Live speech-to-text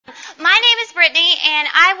Brittany, and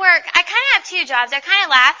I kind of have two jobs. I kind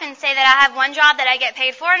of laugh and say that I have one job that I get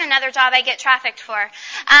paid for and another job I get trafficked for.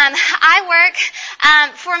 I work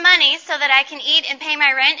for money so that I can eat and pay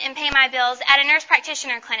my rent and pay my bills at a nurse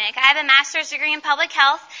practitioner clinic. I have a master's degree in public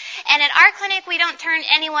health, and at our clinic we don't turn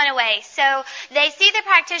anyone away. So they see the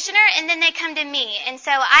practitioner and then they come to me. And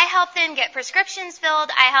so I help them get prescriptions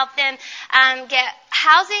filled. I help them get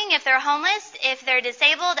housing if they're homeless. If they're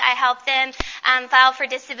disabled, I help them file for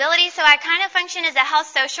disability. So I kind of function as a health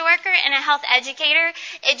social worker and a health educator.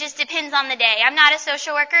 It just depends on the day. I'm not a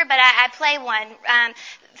social worker, but I play one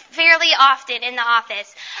fairly often in the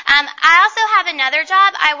office. I also have another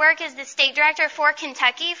job. I work as the state director for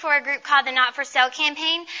Kentucky for a group called the Not for Sale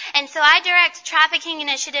campaign, and so I direct trafficking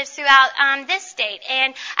initiatives throughout this state,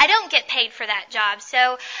 and I don't get paid for that job.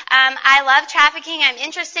 So I love trafficking. I'm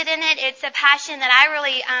interested in it. It's a passion that I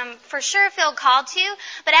really for sure feel called to,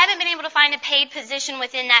 but I haven't been able to find a paid position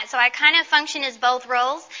within that, so I kind of function as both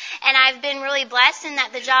roles, and I've been really blessed in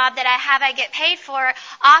that the job that I get paid for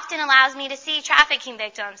often allows me to see trafficking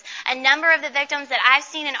victims. A number of the victims that I've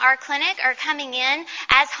seen in our clinic are coming in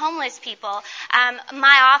as homeless people.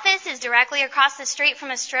 My office is directly across the street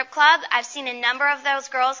from a strip club. I've seen a number of those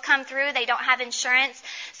girls come through. They don't have insurance.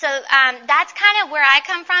 So that's kind of where I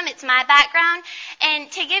come from. It's my background.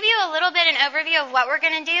 And to give you a little bit an overview of what we're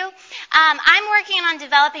going to do, I'm working on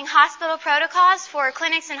developing hospital protocols for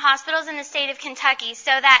clinics and hospitals in the state of Kentucky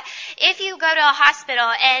so that if you go to a hospital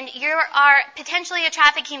and you are potentially a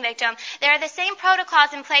trafficking victim, there are the same protocols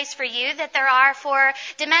in place for you that there are for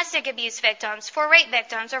domestic abuse victims, for rape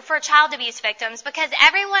victims, or for child abuse victims, because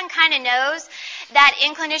everyone kind of knows that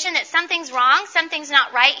inclination that something's wrong, something's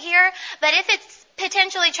not right here. But if it's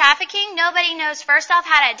potentially trafficking, nobody knows first off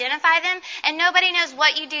how to identify them, and nobody knows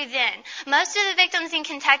what you do then. Most of the victims in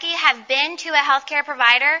Kentucky have been to a healthcare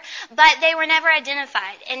provider, but they were never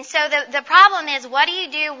identified. And so the problem is, what do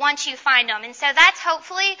you do once you find them? And so that's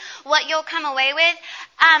hopefully what you'll come away with.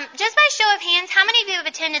 Just by show of hands, how many of you have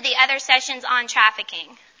attended the other sessions on trafficking?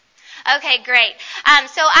 Okay, great.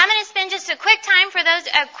 So I'm going to spend just a quick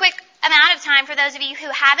amount of time for those of you who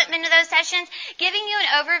haven't been to those sessions, giving you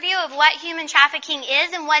an overview of what human trafficking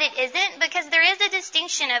is and what it isn't, because there is a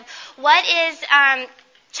distinction of what is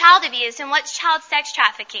child abuse and what's child sex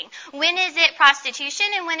trafficking. When is it prostitution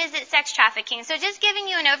and when is it sex trafficking? So just giving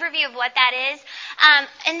you an overview of what that is.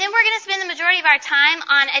 And then we're going to spend the majority of our time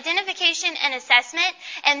on identification and assessment,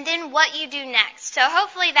 and then what you do next. So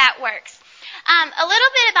hopefully that works. A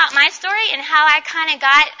little bit about my story and how I kind of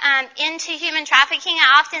got into human trafficking.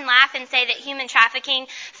 I often laugh and say that human trafficking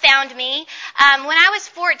found me. When I was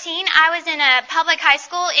 14, I was in a public high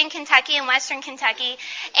school in Kentucky, in western Kentucky,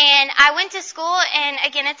 and I went to school, and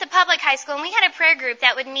again, it's a public high school, and we had a prayer group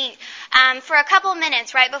that would meet for a couple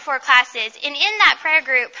minutes right before classes. And in that prayer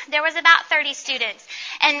group, there was about 30 students.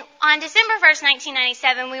 And on December 1st,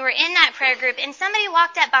 1997, we were in that prayer group, and somebody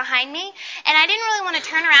walked up behind me, and I didn't really want to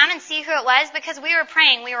turn around and see who it was, because we were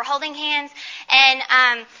praying. We were holding hands,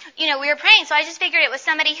 and, we were praying. So I just figured it was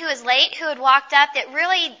somebody who was late, who had walked up that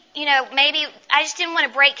really, maybe I just didn't want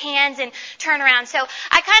to break hands and turn around. So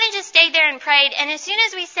I kind of just stayed there and prayed. And as soon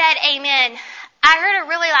as we said amen, I heard a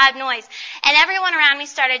really loud noise, and everyone around me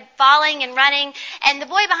started falling and running, and the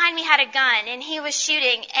boy behind me had a gun, and he was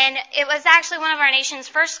shooting, and it was actually one of our nation's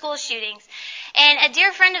first school shootings. And a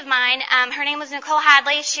dear friend of mine, her name was Nicole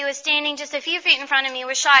Hadley, she was standing just a few feet in front of me,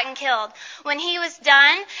 was shot and killed. When he was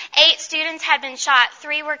done, 8 students had been shot,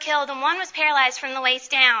 3 were killed, and 1 was paralyzed from the waist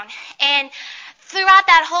down. And throughout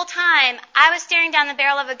that whole time, I was staring down the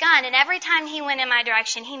barrel of a gun, and every time he went in my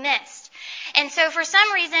direction, he missed. And so for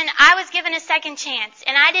some reason, I was given a second chance,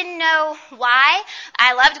 and I didn't know why.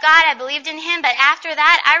 I loved God, I believed in Him, but after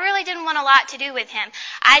that, I really didn't want a lot to do with Him.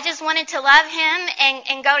 I just wanted to love Him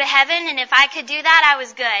and go to heaven, and if I could do that, I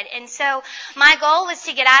was good. And so my goal was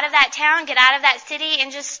to get out of that town, get out of that city,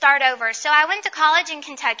 and just start over. So I went to college in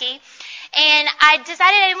Kentucky, and I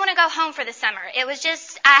decided I didn't want to go home for the summer. It was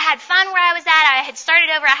just, I had fun where I was at, I had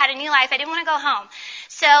started over, I had a new life, I didn't want to go home.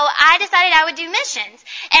 So I decided I would do missions.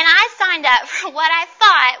 And I signed up for what I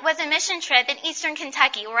thought was a mission trip in eastern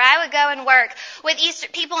Kentucky, where I would go and work with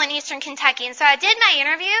people in eastern Kentucky. And so I did my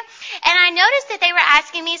interview, and I noticed that they were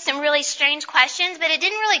asking me some really strange questions, but it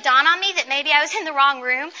didn't really dawn on me that maybe I was in the wrong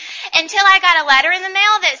room until I got a letter in the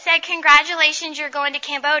mail that said, "Congratulations, you're going to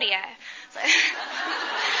Cambodia." So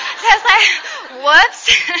I was like, whoops,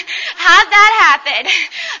 how'd that happen?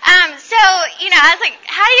 I was like,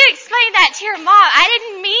 how do you explain that to your mom? I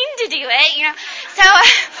didn't mean to do it, So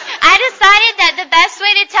I decided that the best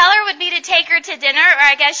way to tell her would be to take her to dinner, or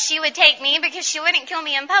I guess she would take me because she wouldn't kill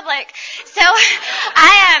me in public. So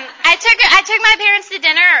I took my parents to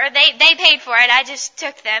dinner, or they paid for it. I just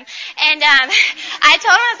took them. And I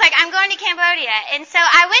told them, I was like, I'm going to Cambodia. And so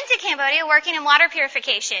I went to Cambodia working in water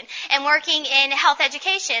purification and working in health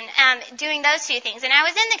education, doing those two things. And I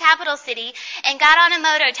was in the capital city and got on a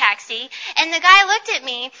moto taxi, and the guy looked at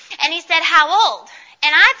me and he said, "How old?"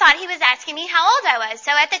 And I thought he was asking me how old I was. So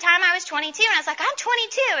at the time I was 22, and I was like, "I'm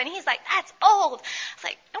 22. And he's like, "That's old." I was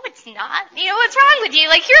like, "No, it's not. What's wrong with you?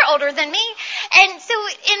 Like, you're older than me." And so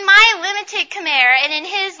in my limited Khmer and in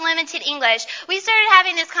his limited English, we started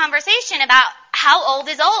having this conversation about how old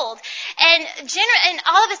is old. And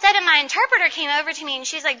all of a sudden my interpreter came over to me and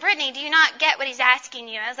she's like, "Brittany, do you not get what he's asking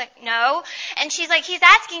you?" I was like, "No." And she's like, "He's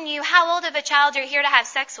asking you how old of a child you're here to have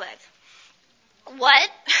sex with." What?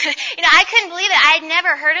 I couldn't believe it. I had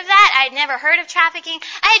never heard of that. I had never heard of trafficking.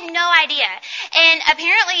 I had no idea. And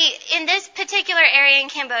apparently, in this particular area in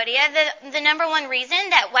Cambodia, the number one reason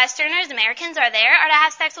that Westerners, Americans, are there are to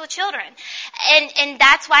have sex with children. And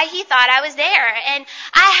that's why he thought I was there. And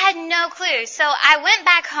I had no clue. So I went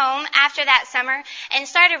back home after that summer and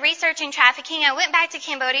started researching trafficking. I went back to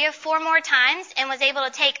Cambodia 4 more times and was able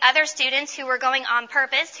to take other students who were going on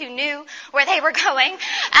purpose, who knew where they were going,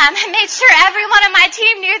 and made sure everyone of my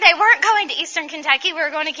team knew they weren't going to Eastern Kentucky. We were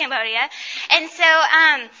going to Cambodia. And so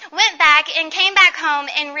went back and came back home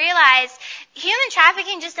and realized human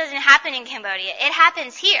trafficking just doesn't happen in Cambodia. It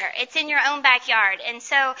happens here. It's in your own backyard. And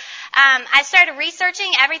so I started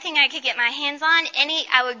researching everything I could get my hands on.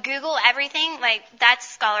 I would Google everything. Like, that's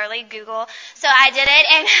scholarly, Google. So I did it,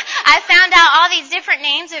 and I found out all these different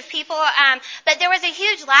names of people. But there was a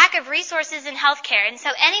huge lack of resources in healthcare. And so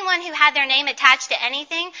anyone who had their name attached to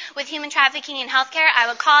anything with human trafficking in healthcare, I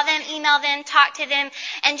would call them, email them, talk to them,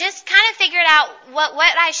 and just kind of figured out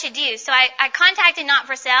what I should do. So I contacted Not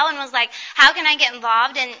for Sale and was like, how can I get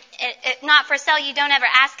involved? And Not for Sale, you don't ever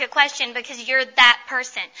ask a question because you're that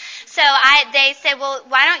person. So they said, well,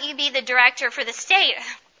 why don't you be the director for the state?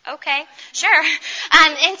 Okay, sure.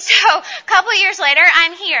 And so a couple years later,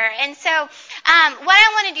 I'm here. And so what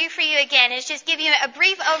I want to do for you again is just give you a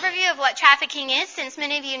brief overview of what trafficking is, since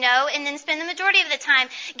many of you know, and then spend the majority of the time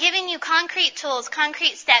giving you concrete tools,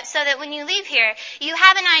 concrete steps, so that when you leave here, you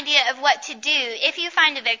have an idea of what to do if you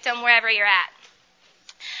find a victim wherever you're at.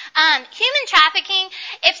 Human trafficking,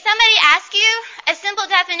 if somebody asks you a simple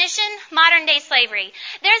definition, modern day slavery.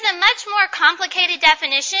 There's a much more complicated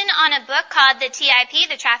definition on a book called the TIP,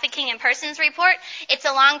 the Trafficking in Persons Report. It's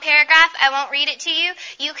a long paragraph. I won't read it to you.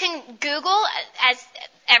 You can Google, as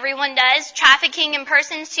everyone does, Trafficking in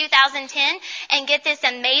Persons 2010, and get this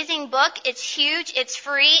amazing book. It's huge. It's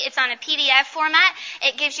free. It's on a PDF format.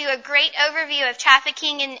 It gives you a great overview of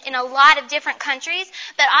trafficking in a lot of different countries,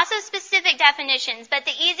 but also specific definitions. But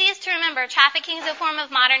the easiest to remember, trafficking is a form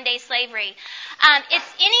of modern-day slavery.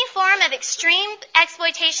 It's any form of extreme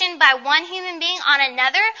exploitation by one human being on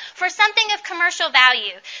another for something of commercial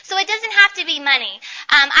value. So it doesn't have to be money.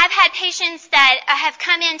 I've had patients that have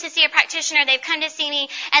come in to see a practitioner. They've come to see me,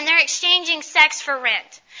 and they're exchanging sex for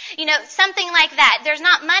rent. Something like that. There's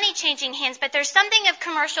not money changing hands, but there's something of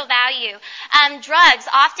commercial value. Drugs.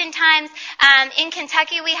 Oftentimes, in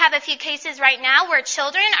Kentucky, we have a few cases right now where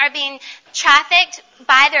children are being trafficked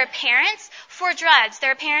by their parents for drugs.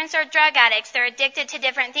 Their parents are drug addicts. They're addicted to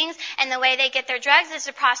different things, and the way they get their drugs is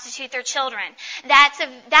to prostitute their children. That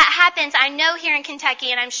happens, I know, here in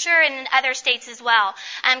Kentucky, and I'm sure in other states as well.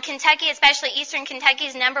 Kentucky, especially Eastern Kentucky,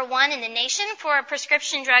 is number 1 in the nation for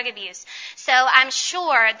prescription drug abuse. So I'm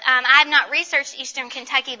sure, I've not researched Eastern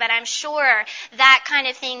Kentucky, but I'm sure that kind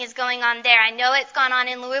of thing is going on there. I know it's gone on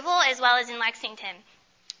in Louisville as well as in Lexington.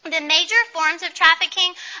 The major forms of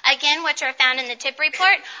trafficking, again, which are found in the TIP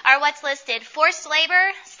report, are what's listed: forced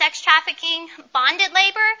labor, sex trafficking, bonded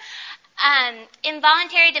labor,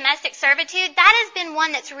 involuntary domestic servitude. That has been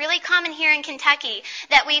one that's really common here in Kentucky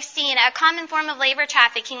that we've seen, a common form of labor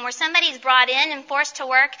trafficking where somebody's brought in and forced to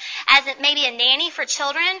work as maybe a nanny for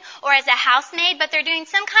children or as a housemaid, but they're doing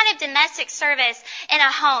some kind of domestic service in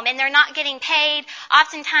a home and they're not getting paid.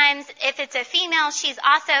 Oftentimes, if it's a female, she's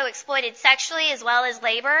also exploited sexually as well as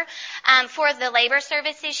labor for the labor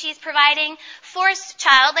services she's providing. Forced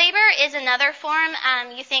child labor is another form.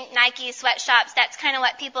 You think Nike sweatshops, that's kind of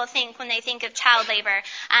what people think when they think of child labor.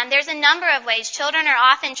 There's a number of ways. Children are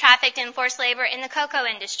often trafficked in forced labor in the cocoa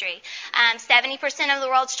industry. 70% of the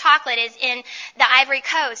world's chocolate is in the Ivory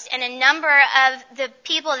Coast, and a number of the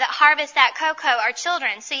people that harvest that cocoa are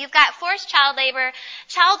children. So you've got forced child labor,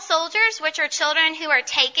 child soldiers, which are children who are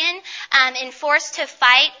taken and forced to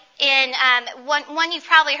fight in one you've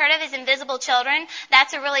probably heard of is Invisible Children.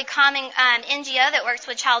 That's a really common NGO that works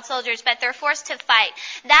with child soldiers, but they're forced to fight.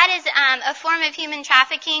 That is a form of human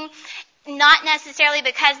trafficking. Not necessarily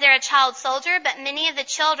because they're a child soldier, but many of the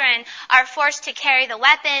children are forced to carry the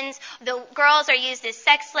weapons. The girls are used as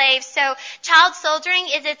sex slaves. So child soldiering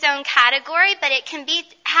is its own category, but it can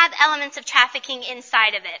have elements of trafficking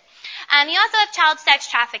inside of it. You also have child sex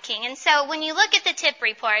trafficking. And so when you look at the TIP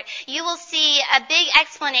report, you will see a big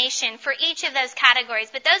explanation for each of those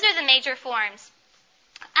categories. But those are the major forms.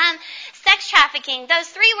 Sex trafficking, those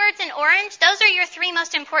 3 words in orange, those are your 3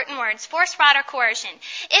 most important words, force, fraud, or coercion.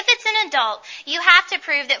 If it's an adult, you have to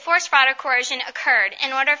prove that force, fraud, or coercion occurred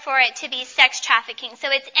in order for it to be sex trafficking.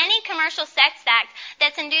 So it's any commercial sex act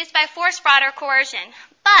that's induced by force, fraud, or coercion.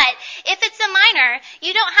 But if it's a minor,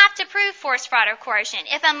 you don't have to prove force, fraud, or coercion.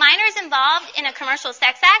 If a minor is involved in a commercial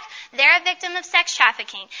sex act, they're a victim of sex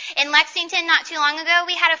trafficking. In Lexington, not too long ago,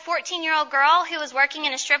 we had a 14-year-old girl who was working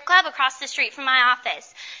in a strip club across the street from my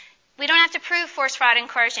office. We don't have to prove force, fraud, and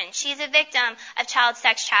coercion. She's a victim of child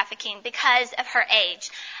sex trafficking because of her age.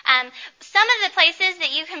 Some of the places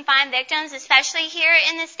that you can find victims, especially here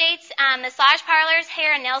in the States, massage parlors,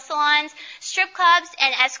 hair and nail salons, strip clubs,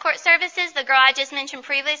 and escort services. The girl I just mentioned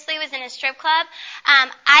previously was in a strip club.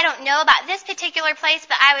 I don't know about this particular place,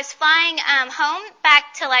 but I was flying home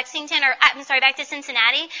back to back to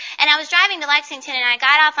Cincinnati, and I was driving to Lexington, and I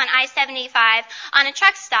got off on I-75 on a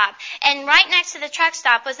truck stop, and right next to the truck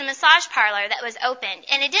stop was a massage parlor that was opened,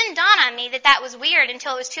 and it didn't dawn on me that that was weird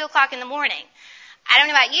until it was 2 o'clock in the morning. I don't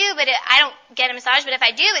know about you, but I don't get a massage, but if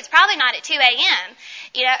I do, it's probably not at 2 a.m.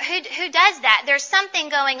 You know, who does that? There's something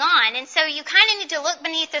going on, and so you kind of need to look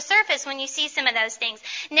beneath the surface when you see some of those things.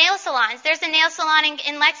 Nail salons. There's a nail salon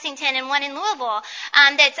in Lexington and one in Louisville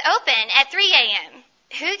that's open at 3 a.m.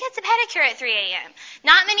 Who gets a pedicure at 3 a.m.?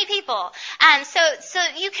 Not many people. So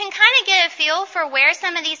you can kind of get a feel for where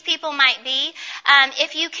some of these people might be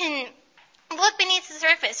if you can look beneath the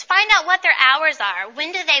surface. Find out what their hours are.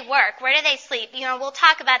 When do they work? Where do they sleep? You know, we'll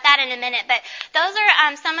talk about that in a minute, but those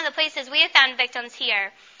are some of the places we have found victims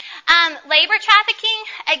here. Labor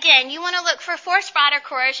trafficking, again, you want to look for force, fraud, or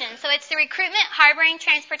coercion. So it's the recruitment, harboring,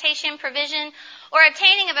 transportation, provision, or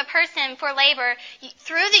obtaining of a person for labor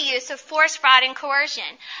through the use of force, fraud, and coercion.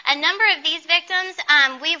 A number of these victims,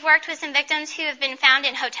 we've worked with some victims who have been found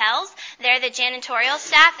in hotels. They're the janitorial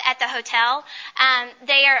staff at the hotel.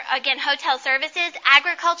 They are, again, hotel services,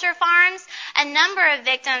 agriculture farms. A number of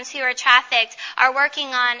victims who are trafficked are working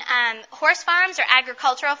on horse farms or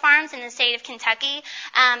agricultural farms in the state of Kentucky.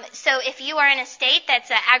 So if you are in a state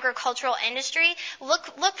that's an agricultural industry,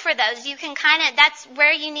 look for those. You can that's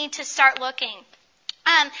where you need to start looking.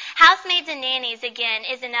 Housemaids and nannies, again,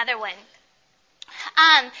 is another one.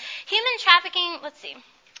 Human trafficking,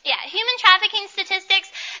 human trafficking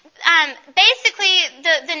statistics, basically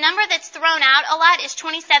the number that's thrown out a lot is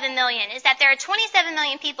 27 million, is that there are 27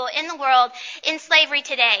 million people in the world in slavery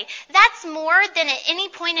today. That's more than at any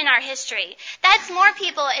point in our history. That's more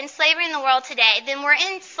people in slavery in the world today than were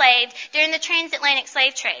enslaved during the transatlantic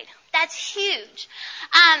slave trade. That's huge.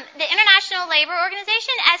 The International Labor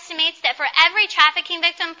Organization estimates that for every trafficking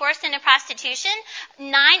victim forced into prostitution, 9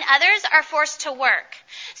 others are forced to work.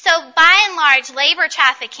 So by and large, labor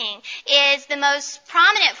trafficking is the most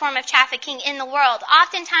prominent form of trafficking in the world.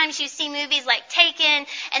 Oftentimes you see movies like Taken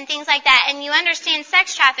and things like that, and you understand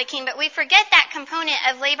sex trafficking, but we forget that component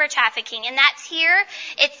of labor trafficking, and that's here.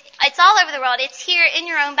 It's all over the world. It's here in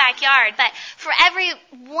your own backyard. But for every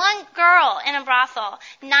 1 girl in a brothel,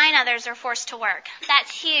 9 others are forced to work.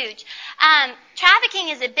 That's huge. Trafficking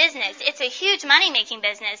is a business. It's a huge money-making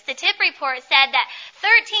business. The TIP report said that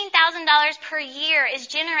 $13,000 per year is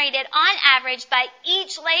generated on average by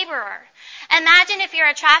each laborer. Imagine if you're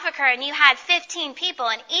a trafficker and you had 15 people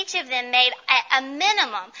and each of them made a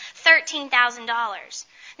minimum $13,000.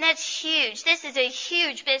 That's huge. This is a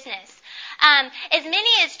huge business. As many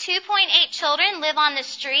as 2.8 children live on the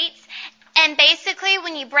streets. And basically,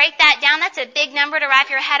 when you break that down, that's a big number to wrap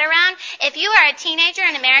your head around. If you are a teenager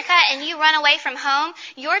in America and you run away from home,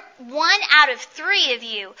 1 out of 3 of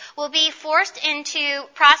you will be forced into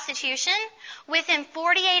prostitution within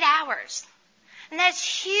 48 hours. And that's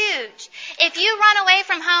huge. If you run away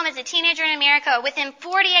from home as a teenager in America, within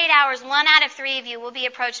 48 hours, 1 out of 3 of you will be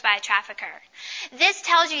approached by a trafficker. This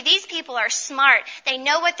tells you these people are smart. They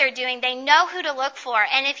know what they're doing. They know who to look for.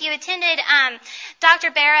 And if you attended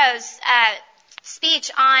Dr. Barrow's speech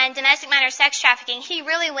teach on domestic minor sex trafficking, he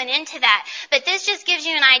really went into that. But this just gives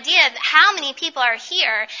you an idea of how many people are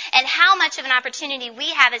here and how much of an opportunity we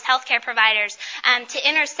have as healthcare providers to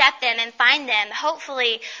intercept them and find them,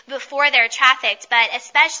 hopefully before they're trafficked, but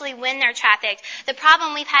especially when they're trafficked. The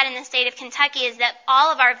problem we've had in the state of Kentucky is that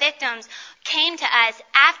all of our victims came to us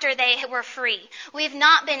after they were free. We've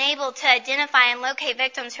not been able to identify and locate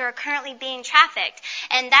victims who are currently being trafficked.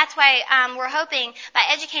 And that's why we're hoping by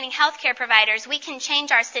educating healthcare providers, we can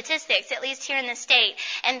change our statistics, at least here in the state,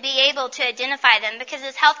 and be able to identify them. Because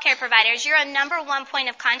as healthcare providers, you're a number one point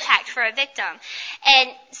of contact for a victim. And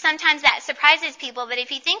sometimes that surprises people, but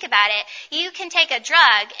if you think about it, you can take a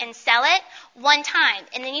drug and sell it one time,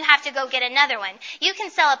 and then you have to go get another one. You can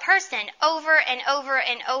sell a person over and over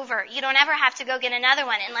and over. You don't ever have to go get another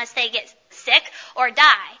one unless they get sick or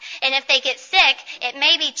die. And if they get sick, it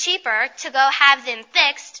may be cheaper to go have them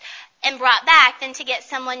fixed and brought back than to get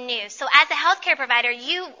someone new. So as a healthcare provider,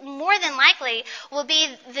 you more than likely will be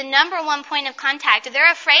the number one point of contact.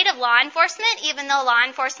 They're afraid of law enforcement, even though law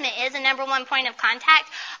enforcement is a number one point of contact.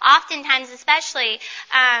 Oftentimes, especially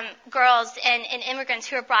girls and immigrants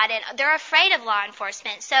who are brought in, they're afraid of law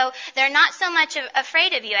enforcement. So they're not so much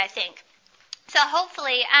afraid of you, I think. So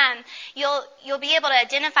hopefully you'll be able to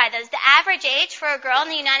identify those. The average age for a girl in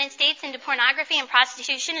the United States into pornography and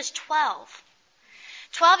prostitution is 12.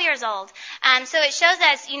 12 years old. So it shows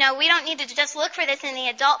us, we don't need to just look for this in the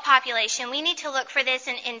adult population. We need to look for this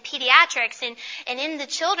in pediatrics and in the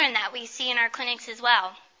children that we see in our clinics as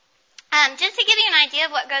well. Just to give you an idea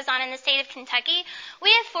of what goes on in the state of Kentucky,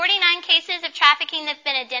 we have 49 cases of trafficking that have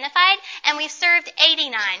been identified, and we've served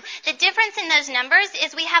 89. The difference in those numbers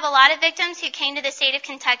is we have a lot of victims who came to the state of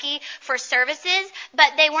Kentucky for services,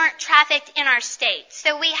 but they weren't trafficked in our state.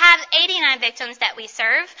 So we have 89 victims that we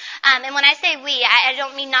serve. And when I say we, I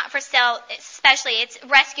don't mean not for sale especially. It's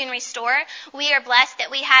Rescue and Restore. We are blessed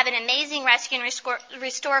that we have an amazing Rescue and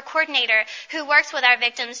Restore coordinator who works with our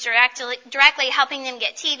victims directly helping them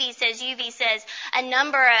get T visas, U visas, a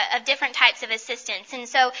number of different types of assistance. And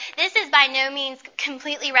so this is by no means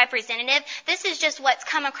completely representative. This is just what's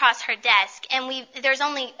come across her desk. And there's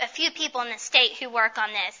only a few people in the state who work on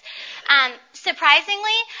this.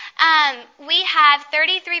 Surprisingly, we have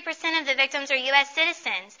 33% of the victims are U.S.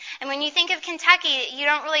 citizens. And when you think of Kentucky, you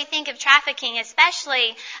don't really think of trafficking,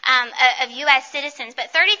 especially of U.S. citizens.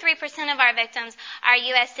 But 33% of our victims are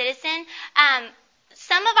U.S. citizen.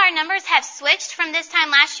 Some of our numbers have switched from this time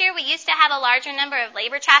last year. We used to have a larger number of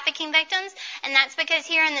labor trafficking victims, and that's because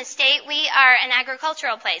here in the state we are an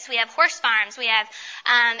agricultural place. We have horse farms, we have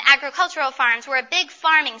agricultural farms. We're a big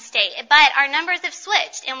farming state, but our numbers have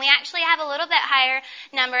switched, and we actually have a little bit higher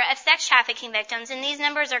number of sex trafficking victims, and these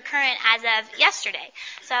numbers are current as of yesterday.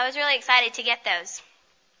 So I was really excited to get those.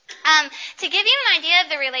 To give you an idea of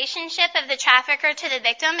the relationship of the trafficker to the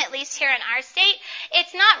victim, at least here in our state,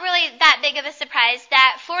 it's not really that big of a surprise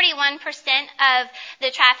that 41% of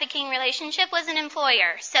the trafficking relationship was an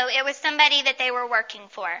employer. So it was somebody that they were working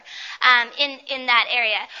for in that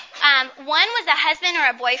area. One was a husband or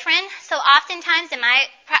a boyfriend. So oftentimes in my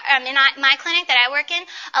clinic that I work in,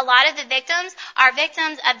 a lot of the victims are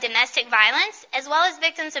victims of domestic violence as well as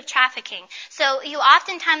victims of trafficking. So you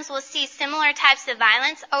oftentimes will see similar types of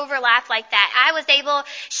violence overlap like that.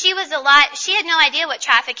 She had no idea what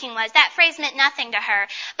trafficking was. That phrase meant nothing to her.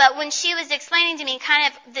 But when she was explaining to me kind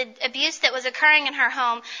of the abuse that was occurring in her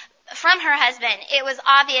home from her husband, it was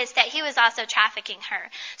obvious that he was also trafficking her.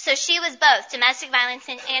 So she was both domestic violence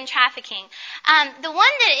and trafficking. The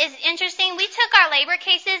one that is interesting, we took our labor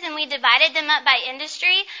cases and we divided them up by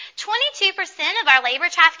industry. 22% of our labor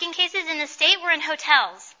trafficking cases in the state were in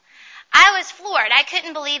hotels. I was floored. I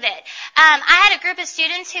couldn't believe it. I had a group of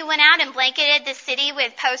students who went out and blanketed the city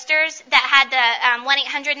with posters that had the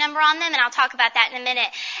 1-800 number on them, and I'll talk about that in a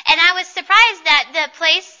minute. And I was surprised that the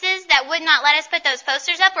places that would not let us put those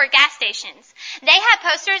posters up were gas stations. They had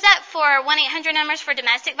posters up for 1-800 numbers for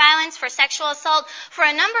domestic violence, for sexual assault, for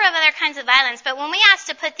a number of other kinds of violence. But when we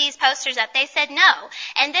asked to put these posters up, they said no.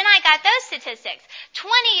 And then I got those statistics. 17%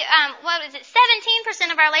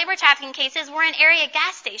 of our labor trafficking cases were in area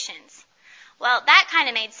gas stations. Well, that kind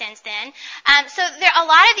of made sense then. So a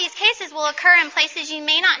lot of these cases will occur in places you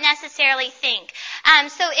may not necessarily think.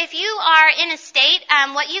 So if you are in a state,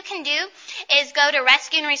 what you can do is go to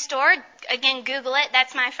Rescue and Restore. Again, Google it.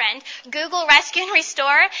 That's my friend. Google Rescue and Restore,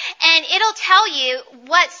 and it'll tell you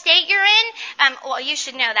what state you're in. Well, you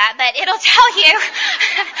should know that, but it'll tell you.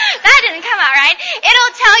 That didn't come out right. website,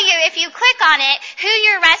 it'll tell you, if you click on it, who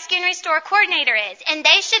your rescue and restore coordinator is. And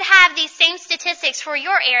they should have these same statistics for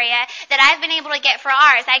your area that I've been able to get for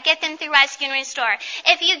ours. I get them through Rescue and Restore.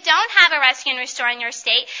 If you don't have a Rescue and Restore in your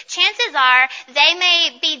state, chances are they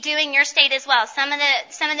may be doing your state as well. Some of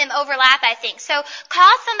them overlap, I think. So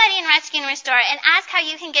call somebody in Rescue and Restore and ask how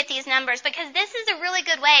you can get these numbers, because this is a really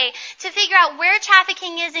good way to figure out where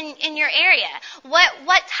trafficking is in your area.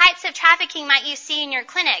 What types of trafficking might you see in your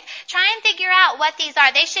clinic? Try and figure out what these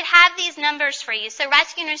are. They should have these numbers for you. So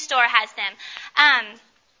Rescue and Restore has them.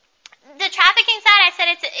 The trafficking side, I said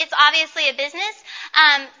it's obviously a business.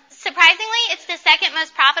 Surprisingly, it's the second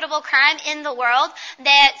most profitable crime in the world.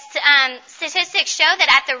 That statistics show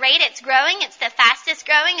that at the rate it's growing, it's the fastest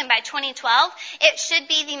growing, and by 2012, it should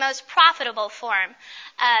be the most profitable form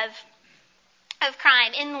of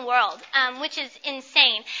crime in the world, which is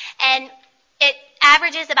insane. And it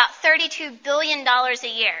averages about $32 billion a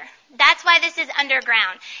year. That's why this is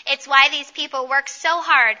underground. It's why these people work so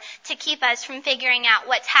hard to keep us from figuring out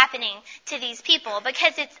what's happening to these people,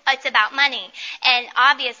 because it's about money. And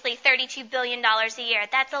obviously $32 billion a year,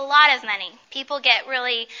 that's a lot of money. People get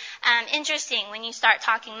really interesting when you start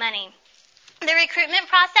talking money. The recruitment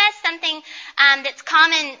process, something that's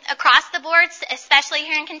common across the boards, especially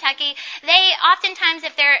here in Kentucky, they oftentimes,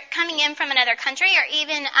 if they're coming in from another country or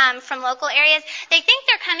even from local areas, they think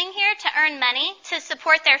they're coming here to earn money to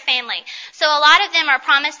support their family. So a lot of them are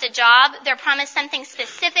promised a job, they're promised something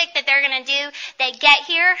specific that they're going to do. They get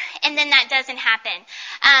here, and then that doesn't happen.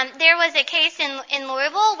 There was a case in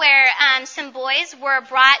Louisville where some boys were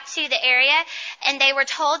brought to the area, and they were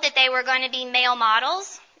told that they were going to be male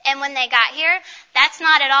models. And when they got here, that's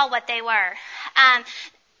not at all what they were.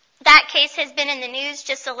 That case has been in the news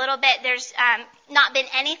just a little bit. There's not been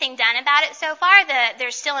anything done about it so far.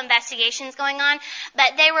 There's still investigations going on.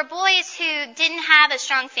 But they were boys who didn't have a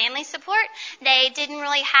strong family support. They didn't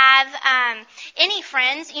really have any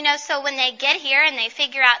friends, so when they get here and they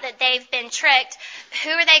figure out that they've been tricked, who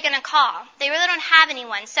are they going to call? They really don't have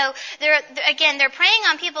anyone. So they're preying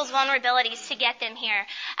on people's vulnerabilities to get them here.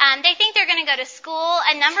 They think they're going to go to school.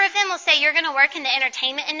 A number of them will say, you're going to work in the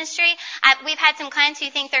entertainment industry. We've had some clients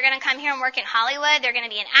who think they're going to come here and work in Hollywood. They're going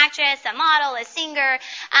to be an actress, a model, a singer.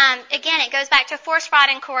 Again, it goes back to force, fraud,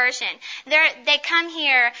 and coercion. They come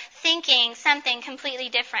here thinking something completely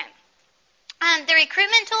different. The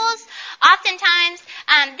recruitment tools, oftentimes,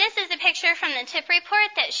 this is a picture from the tip report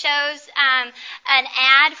that shows an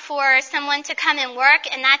ad for someone to come and work,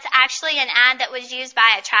 and that's actually an ad that was used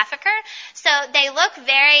by a trafficker. So they look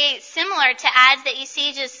very similar to ads that you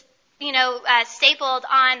see just stapled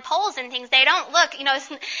on poles and things. They don't look,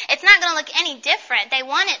 it's not going to look any different. They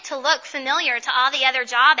want it to look familiar to all the other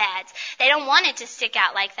job ads. They don't want it to stick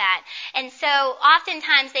out like that. And so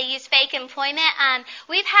oftentimes they use fake employment.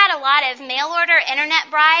 We've had a lot of mail order internet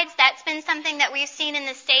brides. That's been something that we've seen in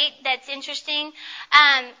the state that's interesting.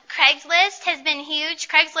 Craigslist has been huge.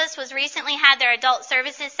 Craigslist was recently had their adult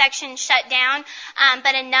services section shut down,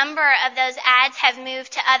 but a number of those ads have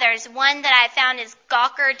moved to others. One that I found is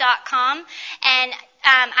Gawker.com. And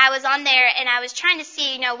I was on there and I was trying to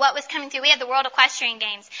see, what was coming through. We had the World Equestrian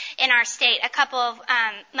Games in our state a couple of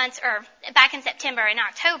months, or back in September and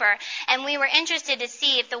October, and we were interested to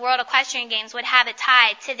see if the World Equestrian Games would have a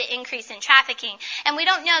tie to the increase in trafficking. And we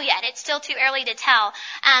don't know yet. It's still too early to tell.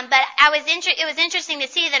 But it was interesting to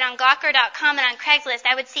see that on Gawker.com and on Craigslist,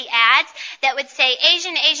 I would see ads that would say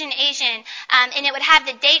Asian, Asian, Asian, and it would have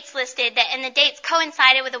the dates listed, and the dates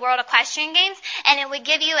coincided with the World Equestrian Games, and it would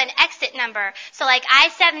give you an exit number. So like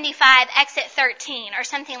I-75 exit 13 or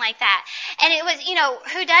something like that. And it was,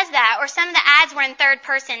 who does that? Or some of the ads were in third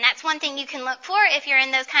person. That's one thing you can look for if you're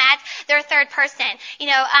in those kind of ads. They're third person.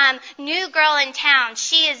 New girl in town.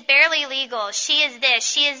 She is barely legal. She is this.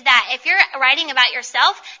 She is that. If you're writing about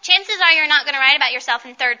yourself, chances are you're not going to write about yourself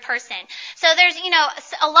in third person. So there's,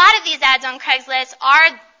 a lot of these ads on Craigslist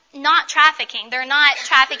are not trafficking. They're not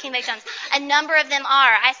trafficking victims. A number of them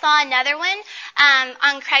are. I saw another one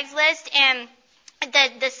on Craigslist, and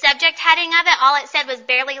the subject heading of it, all it said was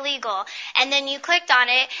barely legal. And then you clicked on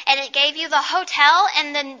it, and it gave you the hotel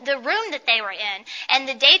and the room that they were in, and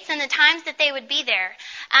the dates and the times that they would be there.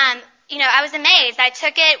 I was amazed. I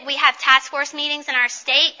took it. We have task force meetings in our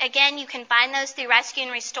state. Again, you can find those through Rescue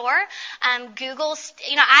and Restore. Google,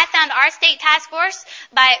 I found our state task force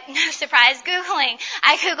by, no surprise, Googling.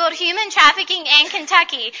 I Googled human trafficking in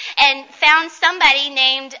Kentucky and found somebody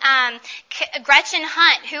named Gretchen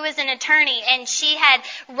Hunt, who was an attorney, and she had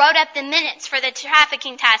wrote up the minutes for the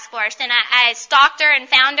trafficking task force. And I stalked her and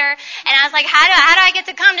found her, and I was like, how do I get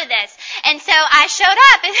to come to this? And so I showed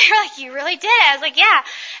up, and they were like, you really did it? I was like, yeah.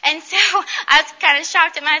 And so I was kind of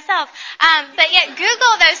shocked at myself. But yet,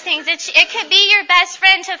 Google those things. It could be your best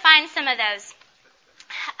friend to find some of those.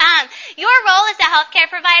 Your role as a healthcare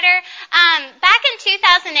provider, back in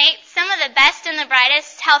 2008, some of the best and the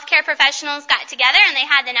brightest healthcare professionals got together and they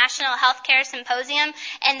had the National Healthcare Symposium,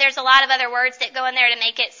 and there's a lot of other words that go in there to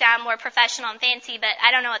make it sound more professional and fancy, but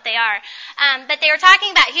I don't know what they are. But they were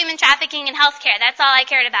talking about human trafficking in healthcare. That's all I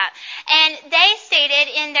cared about. And they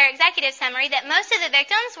stated in their executive summary that most of the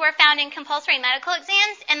victims were found in compulsory medical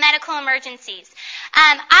exams and medical emergencies.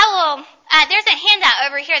 There's a handout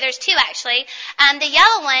over here. There's two actually. The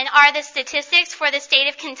yellow one are the statistics for the state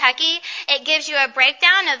of Kentucky. It gives you a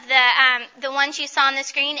breakdown of the ones you saw on the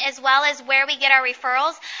screen, as well as where we get our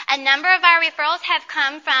referrals. A number of our referrals have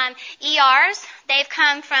come from ERs. They've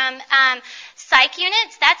come from psych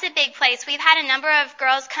units. That's a big place. We've had a number of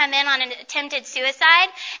girls come in on an attempted suicide,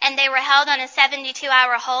 and they were held on a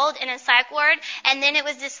 72-hour hold in a psych ward, and then it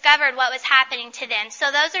was discovered what was happening to them. So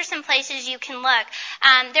those are some places you can look.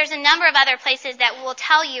 There's a number of other places that will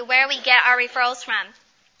tell you where we get our referrals from.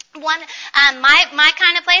 My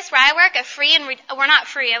kind of place where I work, we're not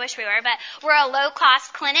free, I wish we were, but we're a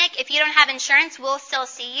low-cost clinic. If you don't have insurance, we'll still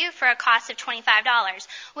see you for a cost of $25,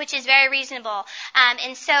 which is very reasonable.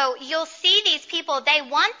 And so you'll see these people, they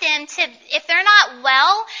want them to, if they're not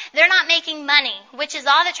well, they're not making money, which is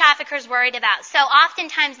all the traffickers worried about. So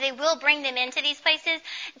oftentimes they will bring them into these places.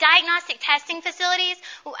 Diagnostic testing facilities,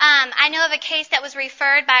 I know of a case that was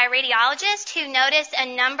referred by a radiologist who noticed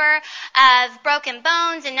a number of broken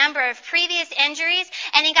bones, a number of previous injuries,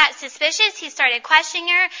 and he got suspicious. He started questioning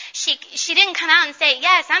her. She didn't come out and say,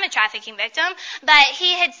 yes, I'm a trafficking victim, but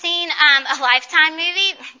he had seen a Lifetime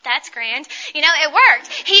movie. That's grand. It worked.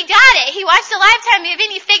 He got it. He watched a Lifetime movie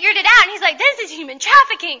and he figured it out, and he's like, this is human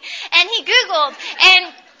trafficking. And he Googled,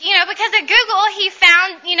 and because of Google, he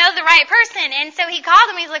found, the right person. And so he called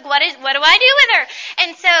him. He's like, what do I do with her?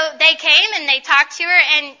 And so they came and they talked to her,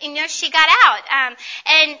 and, she got out.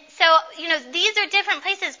 And so, these are different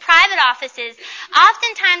places, private offices.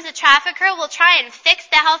 Oftentimes a trafficker will try and fix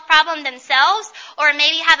the health problem themselves, or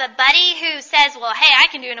maybe have a buddy who says, well, hey, I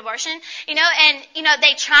can do an abortion,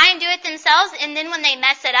 they try and do it themselves, and then when they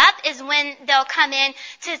mess it up is when they'll come in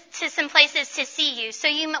to some places to see you. So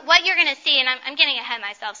what you're going to see, and I'm getting ahead of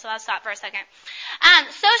myself, so I'll stop for a second.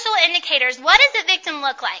 Social indicators. What does a victim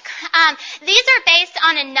look like? These are based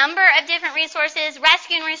on a number of different resources.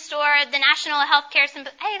 Rescue and Restore, the National Healthcare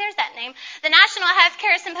there's that name. The National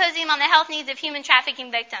Healthcare Symposium on the Health Needs of Human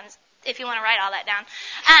Trafficking Victims, if you want to write all that down.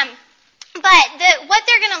 But what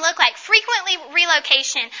they're going to look like, frequently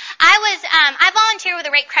relocation. I volunteer with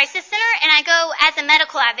a rape crisis center, and I go as a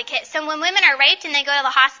medical advocate. So when women are raped and they go to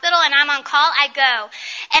the hospital and I'm on call, I go.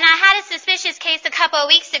 And I had a suspicious case a couple of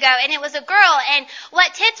weeks ago, and it was a girl, and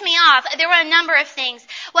what tipped me off, there were a number of things.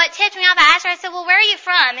 What tipped me off, I asked her, I said, well, where are you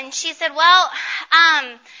from? And she said, well,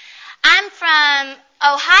 I'm from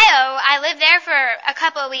Ohio. I lived there for a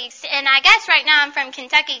couple of weeks, and I guess right now I'm from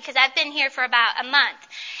Kentucky because I've been here for about a month.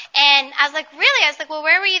 And I was like, really? I was like, well,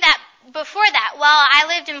 where were you before that? Well,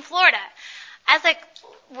 I lived in Florida. I was like,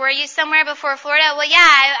 were you somewhere before Florida? Well, yeah,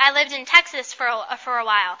 I lived in Texas for a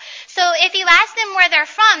while. So if you ask them where they're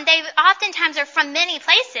from, they oftentimes are from many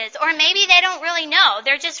places, or maybe they don't really know.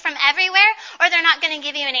 They're just from everywhere, or they're not going to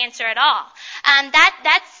give you an answer at all.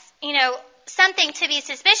 That's something to be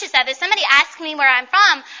suspicious of. If somebody asks me where I'm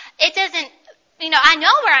from, it doesn't, I know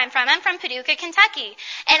where I'm from. I'm from Paducah, Kentucky.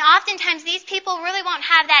 And oftentimes these people really won't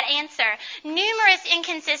have that answer. Numerous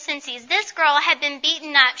inconsistencies. This girl had been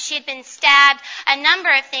beaten up. She had been stabbed, a number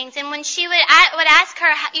of things. And when I would ask her,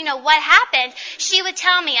 what happened, she would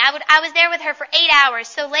tell me. I was there with her for 8 hours.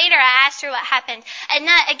 So later I asked her what happened. And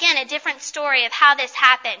again, a different story of how this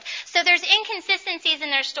happened. So there's inconsistencies in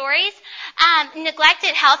their stories.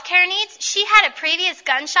 Neglected health care needs. She had a previous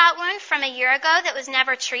gunshot wound from a year ago that was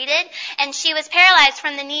never treated. And she was paralyzed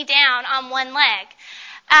from the knee down on one leg.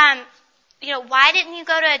 Why didn't you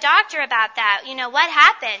go to a doctor about that? What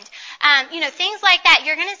happened? Things like that.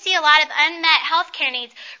 You're going to see a lot of unmet health care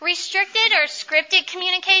needs. Restricted or scripted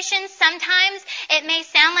communication. Sometimes it may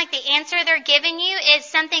sound like the answer they're giving you is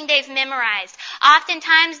something they've memorized.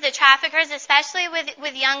 Oftentimes the traffickers, especially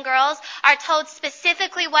with young girls, are told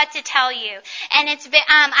specifically what to tell you. And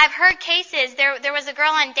I've heard cases, there was a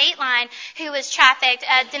girl on Dateline who was trafficked,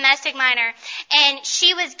 a domestic minor, and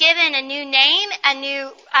she was given a new name, a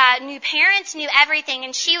new parent, parents knew everything,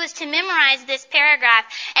 and she was to memorize this paragraph.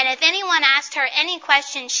 And if anyone asked her any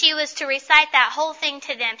question, she was to recite that whole thing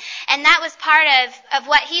to them. And that was part of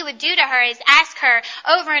what he would do to her, is ask her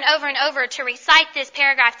over and over and over to recite this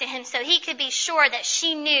paragraph to him so he could be sure that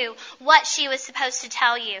she knew what she was supposed to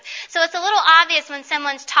tell you. So it's a little obvious when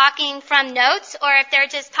someone's talking from notes or if they're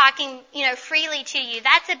just talking, freely to you.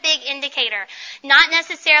 That's a big indicator. Not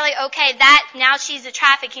necessarily, okay, that now she's a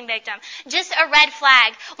trafficking victim. Just a red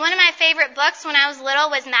flag. One of my favorite books when I was little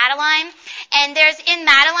was Madeline. And in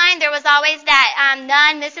Madeline, there was always that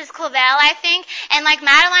nun, Mrs. Clavel, I think. And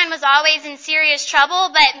Madeline was always in serious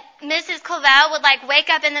trouble, but Mrs. Clavel would wake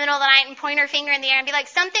up in the middle of the night and point her finger in the air and be like,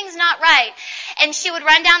 something's not right. And she would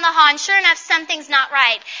run down the hall, and sure enough, something's not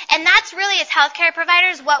right. And that's really, as healthcare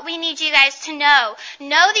providers, what we need you guys to know.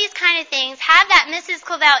 Know these kind of things. Have that Mrs.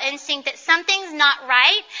 Clavel instinct that something's not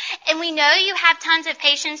right. And we know you have tons of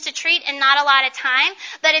patients to treat and not a lot of time.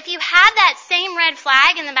 But if you have that same red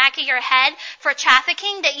flag in the back of your head for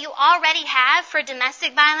trafficking that you already have for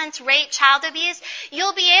domestic violence, rape, child abuse,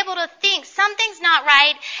 you'll be able to think something's not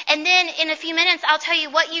right. And then in a few minutes, I'll tell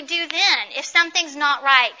you what you do then if something's not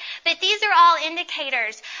right. But these are all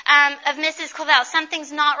indicators of Mrs. Clavel.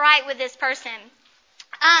 Something's not right with this person.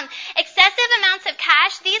 Excessive amounts of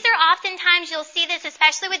cash. These are oftentimes, you'll see this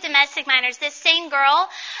especially with domestic minors. This same girl,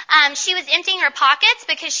 she was emptying her pockets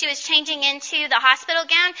because she was changing into the hospital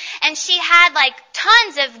gown, and she had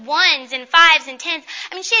tons of ones and fives and tens.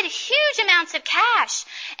 I mean, she had huge amounts of cash.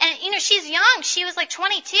 And, she's young. She was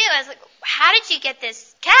 22. I was like, how did you get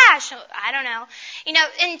this cash? I don't know.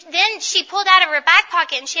 And then she pulled out of her back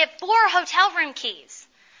pocket and she had 4 hotel room keys.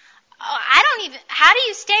 Oh, how do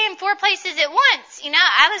you stay in 4 places at once? I don't know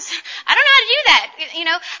how to do that.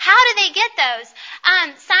 How do they get those?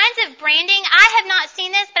 Signs of branding. I have not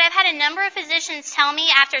seen this, but I've had a number of physicians tell me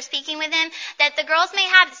after speaking with them that the girls may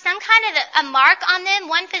have some kind of a mark on them.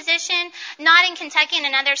 One physician, not in Kentucky, in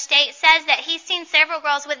another state, says that he's seen several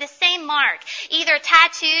girls with the same mark, either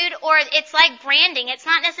tattooed or it's like branding. It's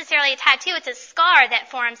not necessarily a tattoo. It's a scar that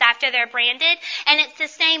forms after they're branded, and it's the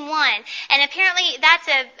same one. And apparently that's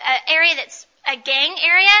a area that's a gang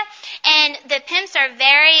area, and the pimps are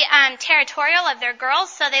very territorial of their girls,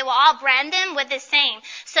 so they will all brand them with the same,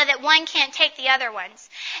 so that one can't take the other ones.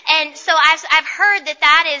 And so I've heard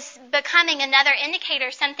that is becoming another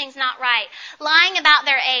indicator something's not right. Lying about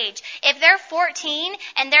their age. If they're 14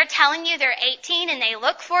 and they're telling you they're 18 and they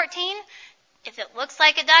look 14, if it looks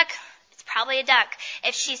like a duck, it's probably a duck.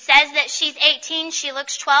 If she says that she's 18, she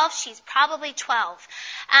looks 12, she's probably 12.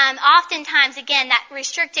 Oftentimes, again, that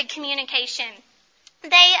restricted communication. The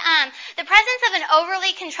presence of an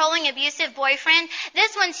overly controlling, abusive boyfriend,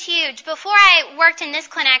 this one's huge. Before I worked in this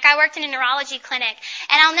clinic, I worked in a neurology clinic,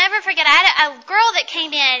 and I'll never forget, I had a girl that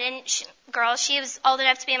came in, and she was old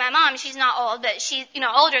enough to be my mom. She's not old, but she's,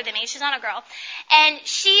 older than me. She's not a girl. And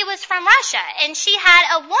she was from Russia, and she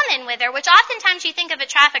had a woman with her, which oftentimes you think of a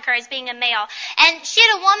trafficker as being a male. And she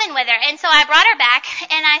had a woman with her, and so I brought her back,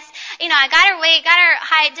 and I got her weight, got her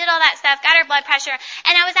height, did all that stuff, got her blood pressure,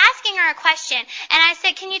 and I was asking her a question, and I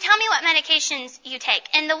said, can you tell me what medications you take?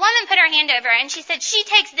 And the woman put her hand over, and she said, she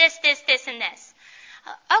takes this, this, this, and this.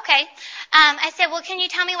 Okay. I said, well, can you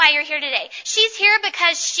tell me why you're here today? She's here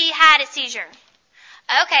because she had a seizure.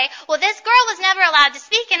 Okay. Well, this girl was never allowed to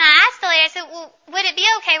speak, and I asked the lady, I said, well, would it be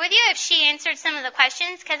okay with you if she answered some of the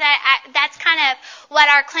questions? Because that's kind of what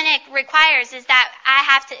our clinic requires, is that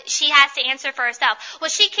she has to answer for herself. Well,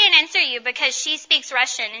 she can't answer you because she speaks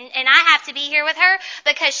Russian, and I have to be here with her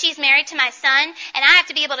because she's married to my son, and I have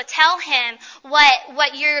to be able to tell him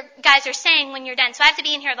what you guys are saying when you're done. So I have to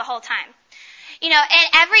be in here the whole time. And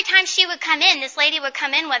every time she would come in, this lady would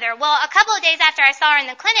come in with her. Well, a couple of days after I saw her in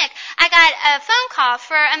the clinic, I got a phone call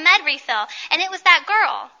for a med refill, and it was that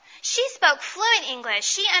girl. She spoke fluent English.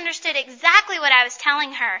 She understood exactly what I was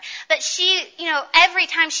telling her. But she, every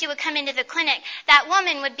time she would come into the clinic, that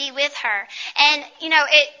woman would be with her. And,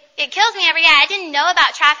 it kills me every day. I didn't know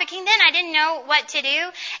about trafficking then. I didn't know what to do.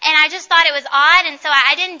 And I just thought it was odd, and so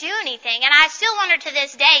I didn't do anything. And I still wonder to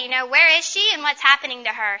this day, where is she and what's happening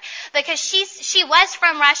to her? Because she was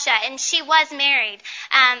from Russia, and she was married,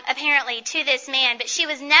 apparently, to this man. But she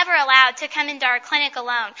was never allowed to come into our clinic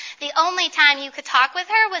alone. The only time you could talk with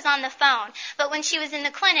her was on the phone. But when she was in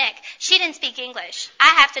the clinic, she didn't speak English.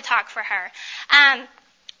 I have to talk for her.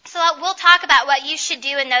 So we'll talk about what you should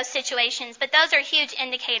do in those situations, but those are huge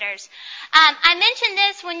indicators. I mentioned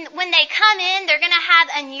this, when they come in, they're going to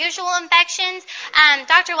have unusual infections.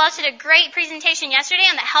 Dr. Welch did a great presentation yesterday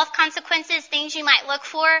on the health consequences, things you might look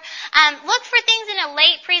for. Look for things in a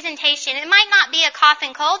late presentation. It might not be a cough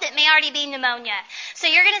and cold. It may already be pneumonia. So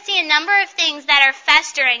you're going to see a number of things that are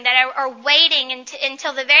festering, that are waiting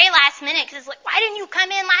until the very last minute, because it's like, why didn't you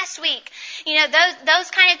come in last week? Those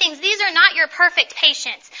kind of things. These are not your perfect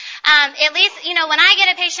patients. At least, when I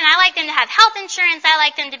get a patient, I like them to have health insurance. I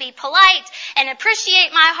like them to be polite and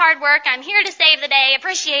appreciate my hard work. I'm here to save the day.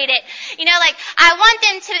 Appreciate it. I want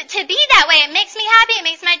them to be that way. It makes me happy. It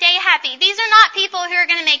makes my day happy. These are not people who are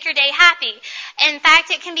going to make your day happy. In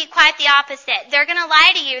fact, it can be quite the opposite. They're going to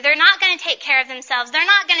lie to you. They're not going to take care of themselves. They're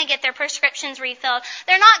not going to get their prescriptions refilled.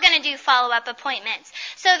 They're not going to do follow-up appointments.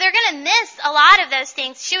 So they're going to miss a lot of those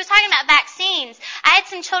things. She was talking about vaccines. I had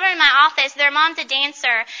some children in my office. Their mom's a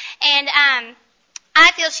dancer, and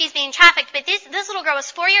I feel she's being trafficked. But this little girl was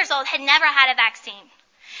 4 years old, had never had a vaccine.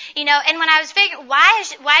 And when I was figuring, why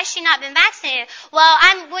has she not been vaccinated? Well,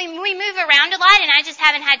 we move around a lot, and I just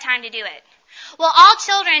haven't had time to do it. Well, all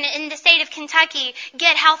children in the state of Kentucky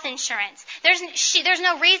get health insurance. There's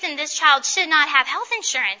no reason this child should not have health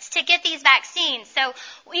insurance to get these vaccines. So,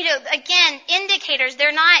 again, indicators,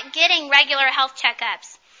 they're not getting regular health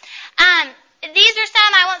checkups. These are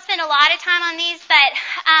some, I won't spend a lot of time on these,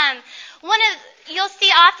 but you'll see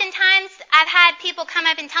oftentimes I've had people come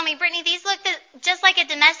up and tell me, Brittany, these look just like a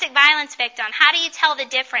domestic violence victim. How do you tell the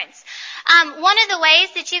difference? One of the ways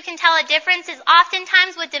that you can tell a difference is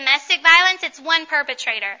oftentimes with domestic violence, it's one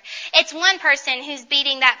perpetrator. It's one person who's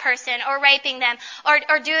beating that person or raping them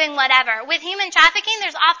or doing whatever. With human trafficking,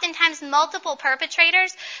 there's oftentimes multiple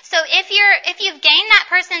perpetrators. So if you've gained that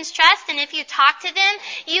person's trust and if you talk to them,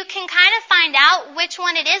 you can kind of find out which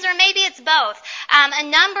one it is, or maybe it's both. A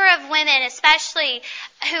number of women, especially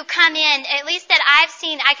who come in, at least that I've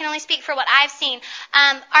seen, I can only speak for what I've seen,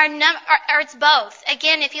 or it's both.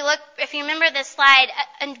 Again, if you remember this slide,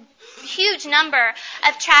 a huge number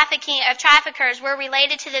of traffickers were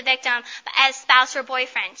related to the victim as spouse or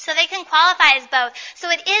boyfriend. So they can qualify as both. So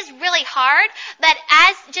it is really hard, but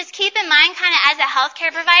just keep in mind kind of as a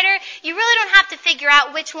healthcare provider, you really don't have to figure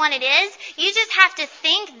out which one it is. You just have to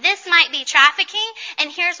think this might be trafficking,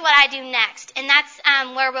 and here's what I do next. And that's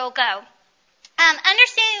where we'll go.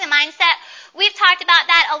 Understanding the mindset, we've talked about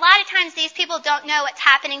that. A lot of times these people don't know what's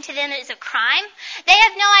happening to them is a crime. They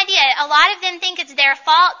have no idea. A lot of them think it's their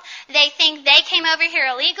fault. They think they came over here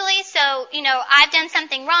illegally, so, I've done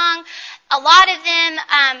something wrong. A lot of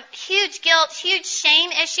them, huge guilt, huge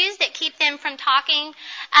shame issues that keep them from talking.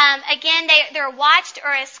 Again, they're watched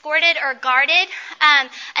or escorted or guarded.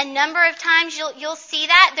 A number of times you'll see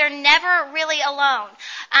that. They're never really alone.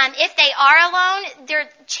 If they are alone,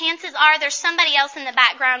 chances are there's somebody else in the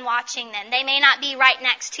background watching them. They may not be right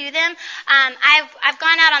next to them. I've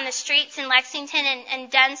gone out on the streets in Lexington and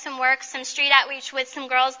done some work, some street outreach with some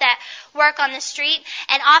girls that work on the street,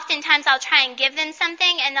 and oftentimes I'll try and give them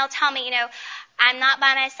something, and they'll tell me, I'm not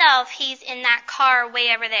by myself. He's in that car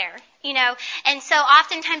way over there, And so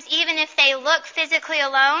oftentimes, even if they look physically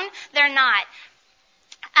alone, they're not.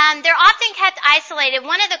 They're often kept isolated.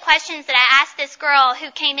 One of the questions that I asked this girl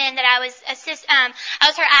who came in that I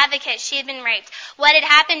was her advocate. She had been raped. What had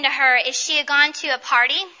happened to her is she had gone to a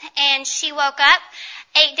party and she woke up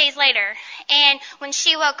 8 days later. And when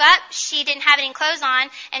she woke up, she didn't have any clothes on,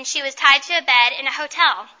 and she was tied to a bed in a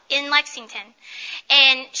hotel in Lexington.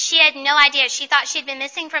 And she had no idea. She thought she'd been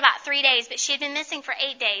missing for about 3 days, but she had been missing for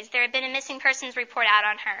 8 days. There had been a missing persons report out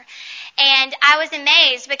on her. And I was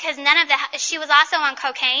amazed because she was also on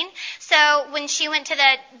cocaine. So when she went to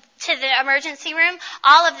the emergency room,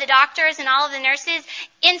 all of the doctors and all of the nurses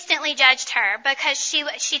instantly judged her because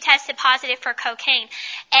she tested positive for cocaine.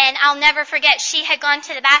 And I'll never forget, she had gone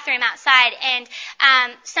to the bathroom outside, and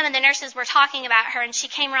some of the nurses were talking about her, and she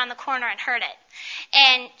came around the corner and heard it.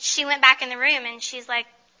 And she went back in the room, and she's like,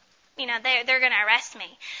 they're going to arrest me.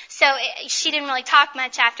 So she didn't really talk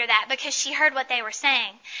much after that because she heard what they were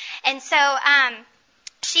saying. And so I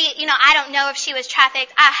don't know if she was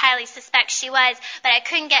trafficked. I highly suspect she was, but I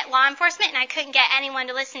couldn't get law enforcement and I couldn't get anyone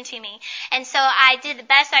to listen to me. And so I did the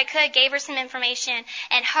best I could, gave her some information,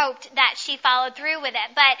 and hoped that she followed through with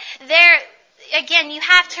it. But again, you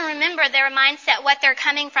have to remember their mindset, what they're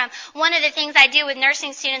coming from. One of the things I do with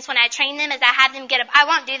nursing students when I train them is I have them I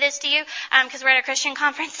won't do this to you because we're at a Christian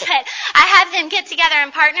conference, but I have them get together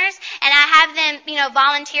in partners, and I have them,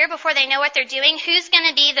 volunteer before they know what they're doing, who's going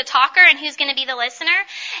to be the talker and who's going to be the listener.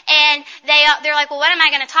 And they're like, well, what am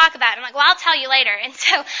I going to talk about? I'm like, well, I'll tell you later. And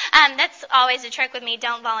so that's always a trick with me,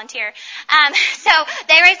 don't volunteer. So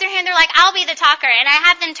they raise their hand, they're like, I'll be the talker. And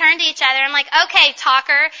I have them turn to each other. I'm like, okay,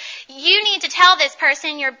 talker, you need to tell this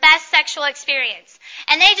person your best sexual experience.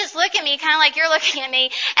 And they just look at me kind of like you're looking at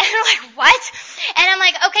me, and they're like, what? And I'm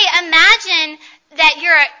like, okay, imagine that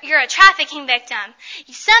you're a trafficking victim.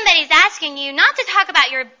 Somebody's asking you not to talk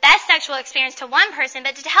about your best sexual experience to one person,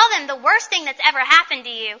 but to tell them the worst thing that's ever happened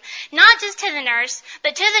to you. Not just to the nurse,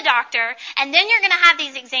 but to the doctor. And then you're going to have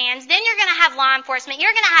these exams. Then you're going to have law enforcement.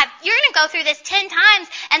 You're going to go through this 10 times,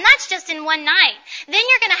 and that's just in one night. Then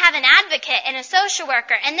you're going to have an advocate and a social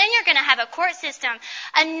worker, and then you're going to have a court system.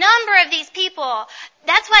 A number of these people,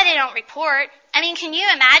 that's why they don't report. I mean, can you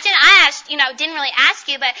imagine? I asked, didn't really ask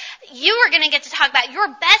you, but you were going to get to talk about your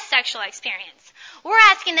best sexual experience. We're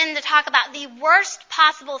asking them to talk about the worst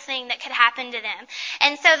possible thing that could happen to them.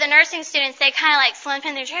 And so the nursing students, they kind of like slump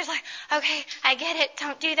in their chairs like, okay, I get it.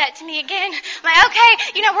 Don't do that to me again. I'm like, okay,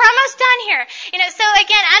 we're almost done here. So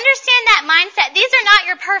again, understand that mindset. These are not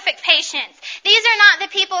your perfect patients. These are not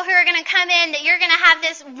the people who are going to come in that you're going to have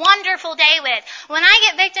this wonderful day with. When I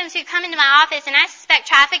get victims who come into my office and I suspect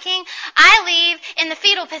trafficking, I leave in the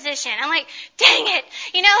fetal position. I'm like, dang it.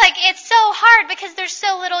 It's so hard because there's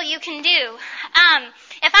so little you can do.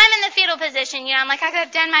 If I'm in the fetal position, I'm like,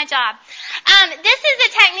 I've done my job. This is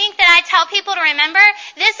a technique that I tell people to remember.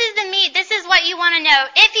 This is the meat. This is what you want to know.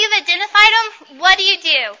 If you've identified them, what do you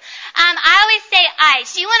do? I always say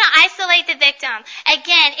ICE. You want to isolate the victim.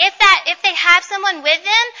 Again, if they have someone with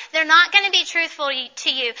them, they're not going to be truthful to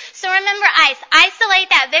you. So remember ICE.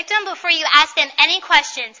 Isolate that victim before you ask them any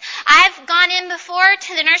questions. I've gone in before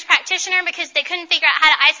to the nurse practitioner because they couldn't figure out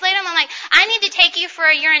how to isolate them. I'm like, I need to take you for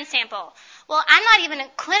a urine sample. Well, I'm not even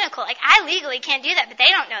clinical. I legally can't do that, but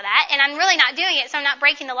they don't know that. And I'm really not doing it, so I'm not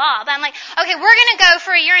breaking the law. But I'm like, okay, we're going to go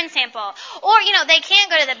for a urine sample. Or, they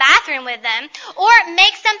can't go to the bathroom with them. Or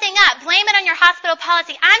make something up. Blame it on your hospital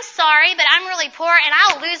policy. I'm sorry, but I'm really poor, and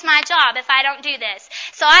I'll lose my job if I don't do this.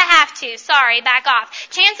 So I have to. Sorry, back off.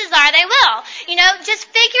 Chances are they will.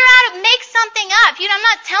 Just figure out, make something up. I'm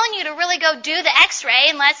not telling you to really go do the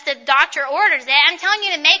x-ray unless the doctor orders it. I'm telling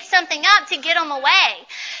you to make something up to get them away.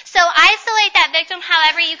 So isolate that victim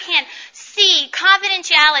however you can. C,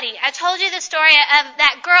 confidentiality. I told you the story of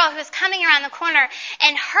that girl who was coming around the corner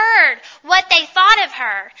and heard what they thought of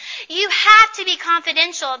her. You have to be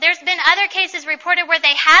confidential. There's been other cases reported where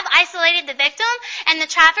they have isolated the victim and the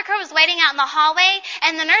trafficker was waiting out in the hallway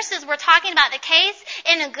and the nurses were talking about the case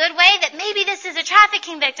in a good way that maybe this is a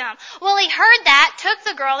trafficking victim. Well, he heard that, took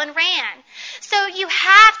the girl and ran. So you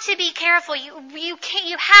have to be careful. You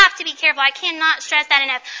have to be careful. I cannot stress that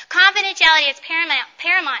enough. Confidentiality is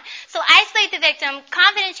paramount. So isolate the victim,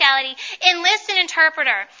 confidentiality, enlist an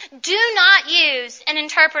interpreter. Do not use an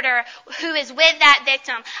interpreter who is with that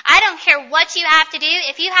victim. I don't care what you have to do.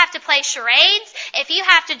 If you have to play charades, if you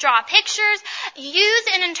have to draw pictures, use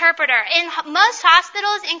an interpreter. In most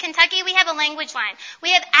hospitals in Kentucky, we have a language line.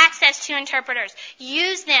 We have access to interpreters.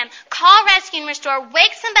 Use them. Call Rescue and Restore.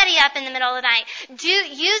 Wake somebody up in the middle of the night.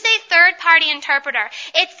 Use a third-party interpreter.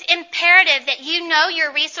 It's imperative that you know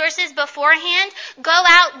your resources beforehand. Go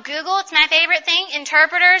out, Google. It's my favorite thing.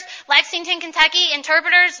 Interpreters, Lexington, Kentucky,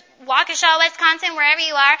 interpreters, Waukesha, Wisconsin, wherever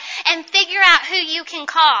you are, and figure out who you can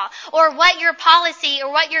call or what your policy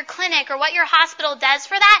or what your clinic or what your hospital does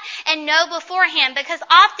for that and know beforehand, because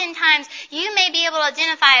oftentimes you may be able to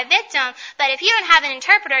identify a victim, but if you don't have an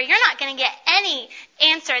interpreter, you're not going to get any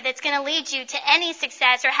answer that's going to lead you to any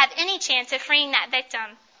success or have any chance of freeing that victim.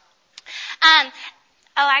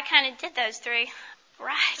 I kind of did those three.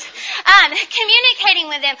 Right. Communicating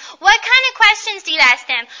with them. What kind of questions do you ask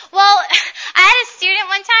them? Well, I had a student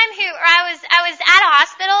one time I was at a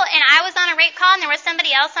hospital and I was on a rape call and there was somebody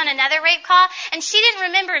else on another rape call and she didn't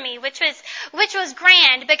remember me, which was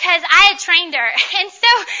grand because I had trained her. And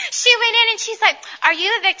so she went in and she's like, "Are you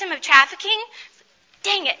a victim of trafficking?"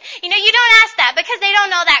 Dang it. You don't ask that because they don't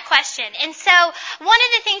know that question. And so one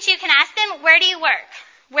of the things you can ask them, where do you work?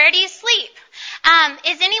 Where do you sleep?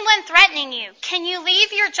 Is anyone threatening you? Can you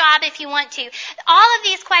leave your job if you want to? All of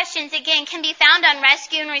these questions, again, can be found on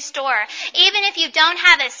Rescue and Restore. Even if you don't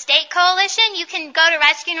have a state coalition, you can go to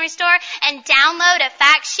Rescue and Restore and download a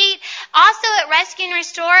fact sheet. Also at Rescue and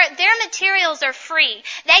Restore, their materials are free.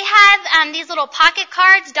 They have these little pocket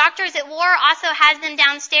cards. Doctors at War also has them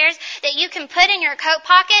downstairs that you can put in your coat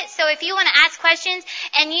pocket. So if you want to ask questions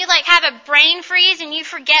and you have a brain freeze and you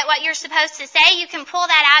forget what you're supposed to say, you can pull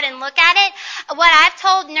that out and look at it. What I've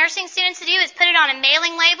told nursing students to do is put it on a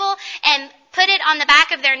mailing label and put it on the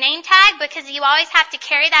back of their name tag because you always have to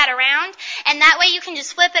carry that around, and that way you can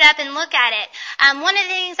just flip it up and look at it. One of the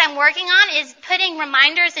things I'm working on is putting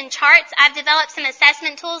reminders and charts. I've developed some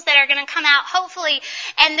assessment tools that are going to come out hopefully,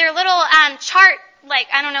 and they're little chart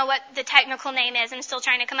I don't know what the technical name is. I'm still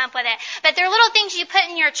trying to come up with it. But they're little things you put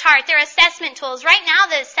in your chart. They're assessment tools. Right now,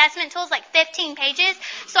 the assessment tool is 15 pages.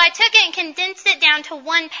 So I took it and condensed it down to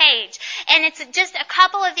 1 page. And it's just a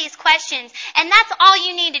couple of these questions. And that's all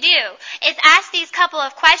you need to do, is ask these couple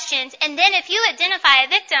of questions. And then if you identify a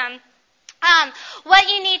victim, what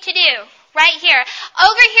you need to do. Right here.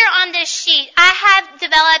 Over here on this sheet, I have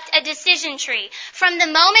developed a decision tree. From the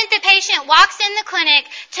moment the patient walks in the clinic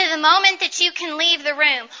to the moment that you can leave the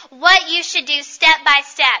room, what you should do step by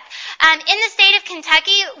step. In the state of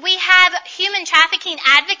Kentucky, we have human trafficking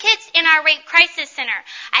advocates in our Rape Crisis Center.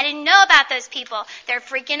 I didn't know about those people. They're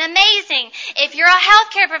freaking amazing. If you're a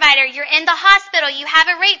healthcare provider, you're in the hospital, you have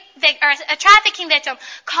a trafficking victim,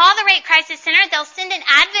 call the Rape Crisis Center. They'll send an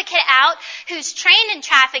advocate out who's trained in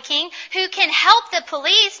trafficking, who can help the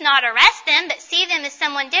police not arrest them, but see them as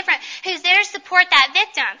someone different, who's there to support that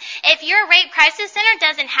victim. If your Rape Crisis Center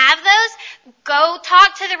doesn't have those, go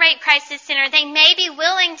talk to the Rape Crisis Center. They may be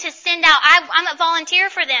willing to send out, I'm a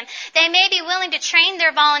volunteer for them. They may be willing to train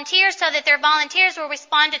their volunteers so that their volunteers will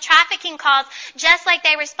respond to trafficking calls just like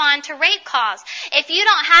they respond to rape calls. If you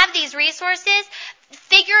don't have these resources,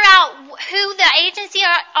 figure out who the agencies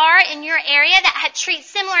are in your area that treat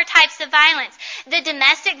similar types of violence. The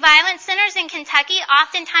domestic violence centers in Kentucky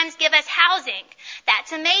oftentimes give us housing.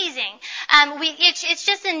 That's amazing. It's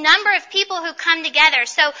just a number of people who come together.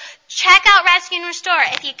 So check out Rescue and Restore.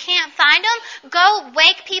 If you can't find them, go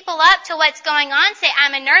wake people up to what's going on. Say,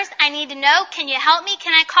 I'm a nurse. I need to know. Can you help me?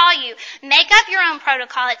 Can I call you? Make up your own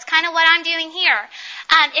protocol. It's kind of what I'm doing here.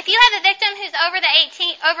 If you have a victim who's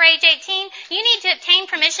over age 18, you need to obtain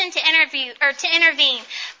permission to intervene.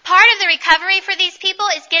 Part of the recovery for these people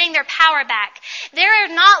is getting their power back. There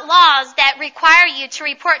are not laws that require you to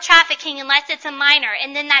report trafficking unless it's a minor,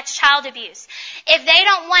 and then that's child abuse. If they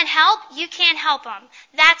don't want help, you can't help them.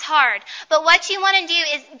 That's hard. But what you want to do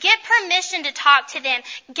is get permission to talk to them,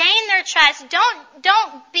 gain their trust.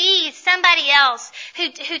 Don't be somebody else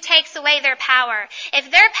who takes away their power.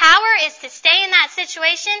 If their power is to stay in that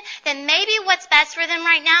situation, then maybe what's best for them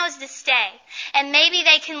right now is to stay. And maybe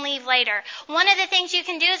they can leave later. One of the things you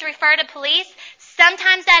can do is refer to police.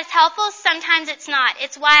 Sometimes that's helpful, sometimes it's not.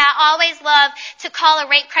 It's why I always love to call a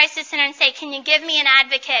Rape Crisis Center and say, can you give me an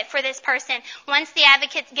advocate for this person? Once the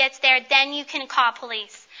advocate gets there, then you can call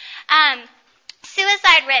police.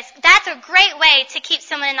 Suicide risk. That's a great way to keep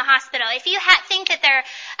someone in the hospital. If you think that they're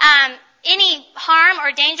any harm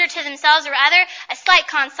or danger to themselves or other, a slight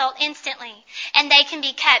consult instantly, and they can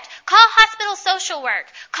be kept. Call hospital social work.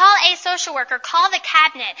 Call a social worker. Call the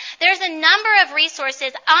cabinet. There's a number of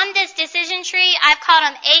resources on this decision tree. I've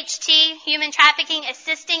called them HT, Human Trafficking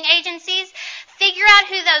Assisting Agencies. Figure out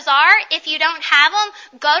who those are. If you don't have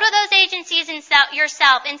them, go to those agencies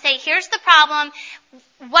yourself and say, here's the problem.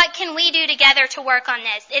 What can we do together to work on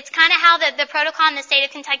this? It's kind of how the protocol in the state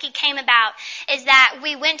of Kentucky came about, is that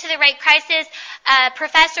we went to the rape crisis. A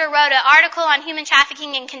professor wrote an article on human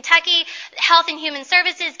trafficking in Kentucky. Health and Human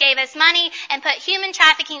Services gave us money and put human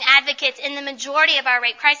trafficking advocates in the majority of our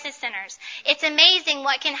rape crisis centers. It's amazing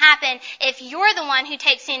what can happen if you're the one who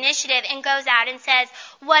takes the initiative and goes out and says,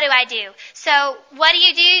 what do I do? So what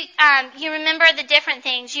do? You remember the different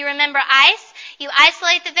things. You remember ICE. You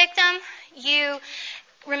isolate the victim. You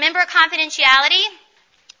remember confidentiality.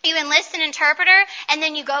 You enlist an interpreter, and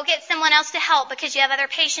then you go get someone else to help because you have other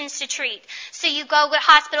patients to treat. So you go with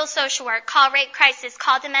hospital social work, call rape crisis,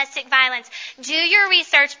 call domestic violence. Do your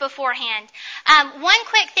research beforehand. One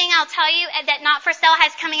quick thing I'll tell you that Not For Sale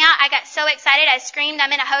has coming out. I got so excited. I screamed.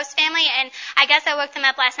 I'm in a host family, and I guess I woke them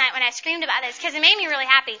up last night when I screamed about this because it made me really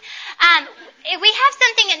happy. We have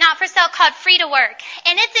something at Not For Sale called Free to Work,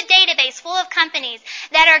 and it's a database full of companies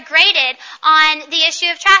that are graded on the issue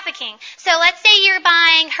of trafficking. So let's say you're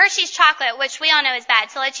buying Hershey's chocolate, which we all know is bad,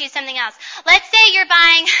 so let's use something else. Let's say you're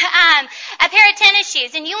buying a pair of tennis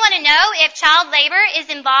shoes, and you want to know if child labor is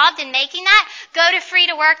involved in making that. Go to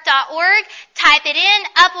freetowork.org, type it in,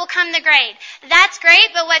 up will come the grade. That's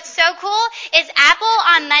great, but what's so cool is Apple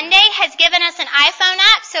on Monday has given us an iPhone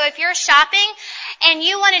app, so if you're shopping and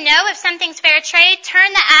you want to know if something's fair trade, turn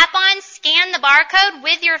the app on, scan the barcode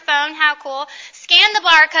with your phone, how cool, scan the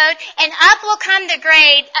barcode, and up will come the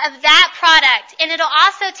grade of that product, and it'll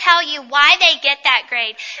also tell you why they get that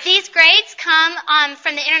grade. These grades come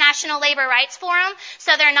from the International Labor Rights Forum,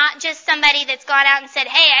 so they're not just somebody that's gone out and said,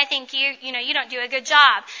 hey, I think you don't do a good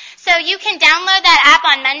job. So you can download that app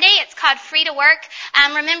on Monday. It's called Free to Work.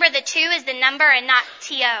 Remember, the 2 is the number and not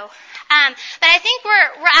TO. But I think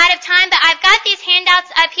we're out of time, but I've got these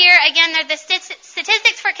handouts up here. Again, they're the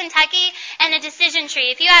statistics for Kentucky and a decision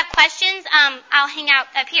tree. If you have questions, I'll hang out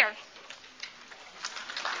up here.